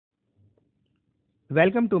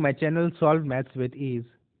Welcome to my channel Solve Maths with Ease.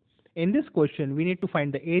 In this question, we need to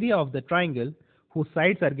find the area of the triangle whose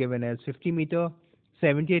sides are given as 50 meter,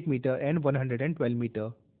 78 meter and 112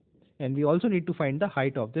 meter. And we also need to find the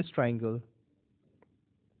height of this triangle.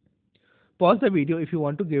 Pause the video if you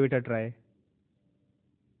want to give it a try.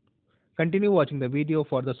 Continue watching the video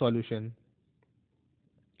for the solution.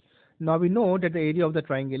 Now we know that the area of the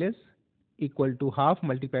triangle is equal to half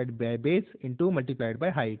multiplied by base into multiplied by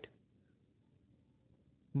height.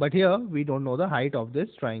 But here we don't know the height of this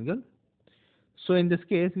triangle. So in this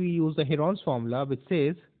case, we use the Heron's formula, which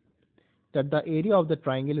says that the area of the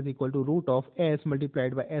triangle is equal to root of s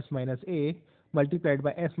multiplied by s minus a multiplied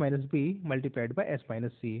by s minus b multiplied by s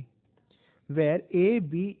minus c, where a,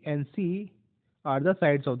 b and c are the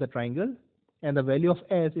sides of the triangle and the value of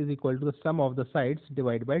s is equal to the sum of the sides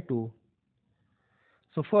divided by 2.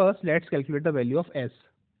 So first, let's calculate the value of s.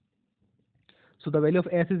 So the value of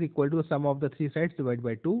s is equal to the sum of the three sides divided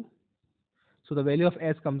by 2. So the value of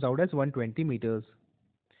s comes out as 120 meters.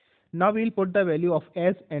 Now we'll put the value of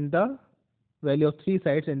s and the value of three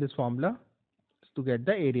sides in this formula to get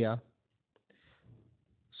the area.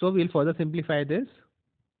 So we'll further simplify this.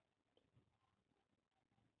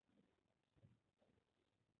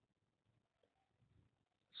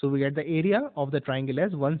 So we get the area of the triangle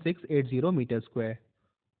as 1680 meters square.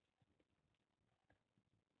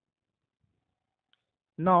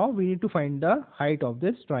 Now we need to find the height of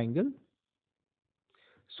this triangle.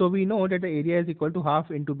 So we know that the area is equal to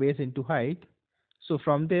half into base into height. So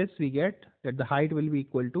from this we get that the height will be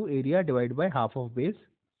equal to area divided by half of base.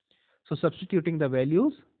 So substituting the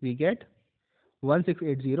values, we get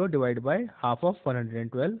 1680 divided by half of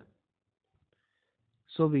 112.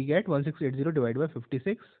 So we get 1680 divided by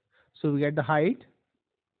 56. So we get the height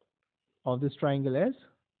of this triangle as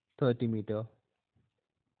 30 meter.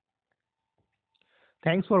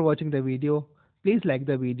 Thanks for watching the video. Please like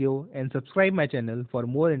the video and subscribe my channel for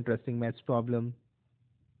more interesting maths problems.